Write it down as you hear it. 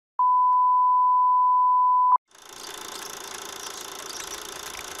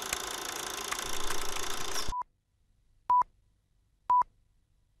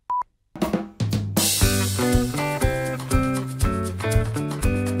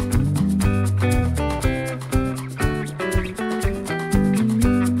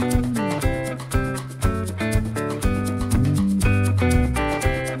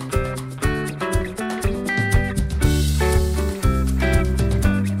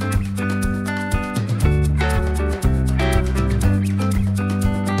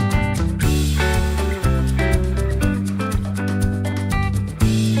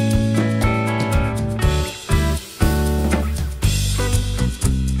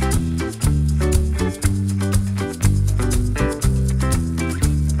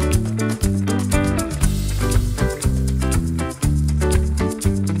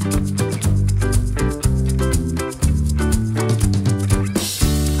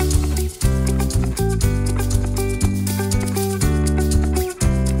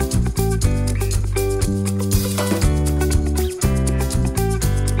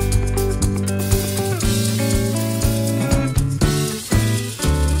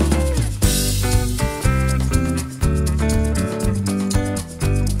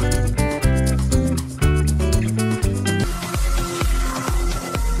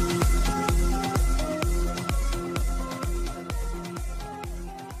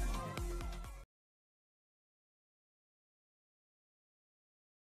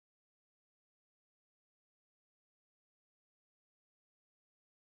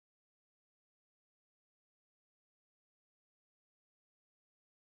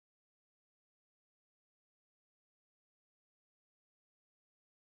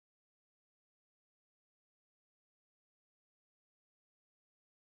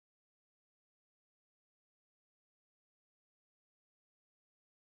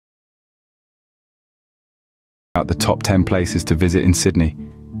About the top 10 places to visit in Sydney.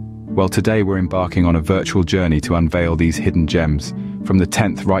 Well, today we're embarking on a virtual journey to unveil these hidden gems, from the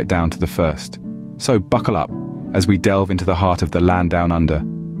 10th right down to the 1st. So buckle up as we delve into the heart of the land down under.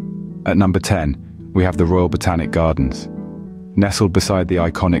 At number 10, we have the Royal Botanic Gardens. Nestled beside the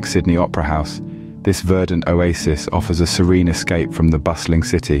iconic Sydney Opera House, this verdant oasis offers a serene escape from the bustling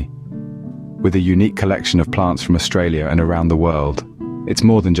city. With a unique collection of plants from Australia and around the world, it's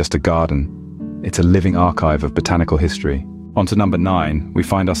more than just a garden. It's a living archive of botanical history. On to number 9, we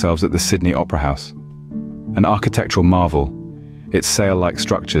find ourselves at the Sydney Opera House. An architectural marvel, its sail-like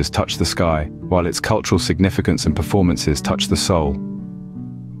structures touch the sky, while its cultural significance and performances touch the soul.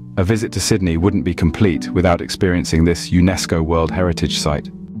 A visit to Sydney wouldn't be complete without experiencing this UNESCO World Heritage Site.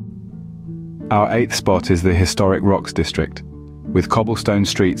 Our 8th spot is the historic Rocks District. With cobblestone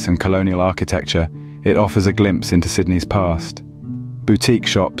streets and colonial architecture, it offers a glimpse into Sydney's past. Boutique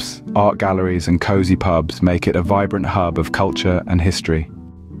shops, art galleries and cozy pubs make it a vibrant hub of culture and history.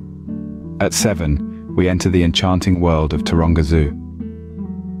 At 7, we enter the enchanting world of Taronga Zoo.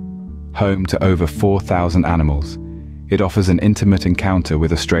 Home to over 4,000 animals, it offers an intimate encounter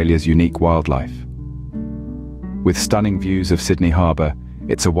with Australia's unique wildlife. With stunning views of Sydney Harbour,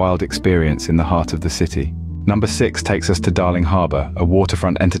 it's a wild experience in the heart of the city. Number 6 takes us to Darling Harbour, a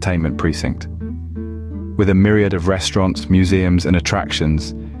waterfront entertainment precinct. With a myriad of restaurants, museums and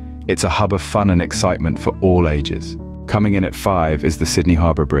attractions, it's a hub of fun and excitement for all ages. Coming in at 5 is the Sydney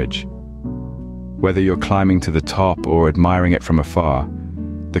Harbour Bridge. Whether you're climbing to the top or admiring it from afar,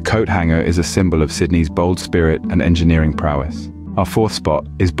 the coat hanger is a symbol of Sydney's bold spirit and engineering prowess. Our 4th spot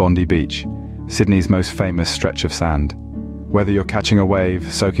is Bondi Beach, Sydney's most famous stretch of sand. Whether you're catching a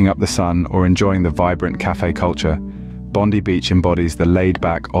wave, soaking up the sun or enjoying the vibrant cafe culture, Bondi Beach embodies the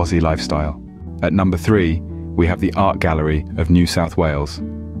laid-back Aussie lifestyle. At number 3, we have the Art Gallery of New South Wales.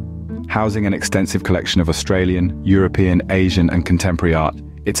 Housing an extensive collection of Australian, European, Asian and contemporary art,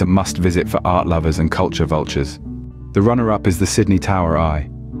 it's a must-visit for art lovers and culture vultures. The runner-up is the Sydney Tower Eye.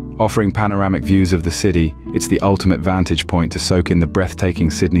 Offering panoramic views of the city, it's the ultimate vantage point to soak in the breathtaking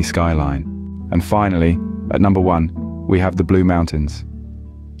Sydney skyline. And finally, at number 1, we have the Blue Mountains.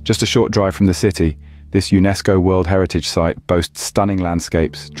 Just a short drive from the city, this UNESCO World Heritage Site boasts stunning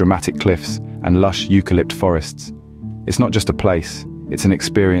landscapes, dramatic cliffs, and lush eucalypt forests. It's not just a place, it's an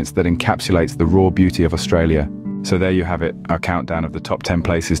experience that encapsulates the raw beauty of Australia. So there you have it, our countdown of the top 10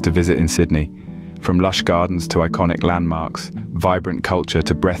 places to visit in Sydney. From lush gardens to iconic landmarks, vibrant culture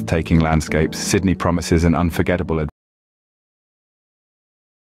to breathtaking landscapes, Sydney promises an unforgettable adventure.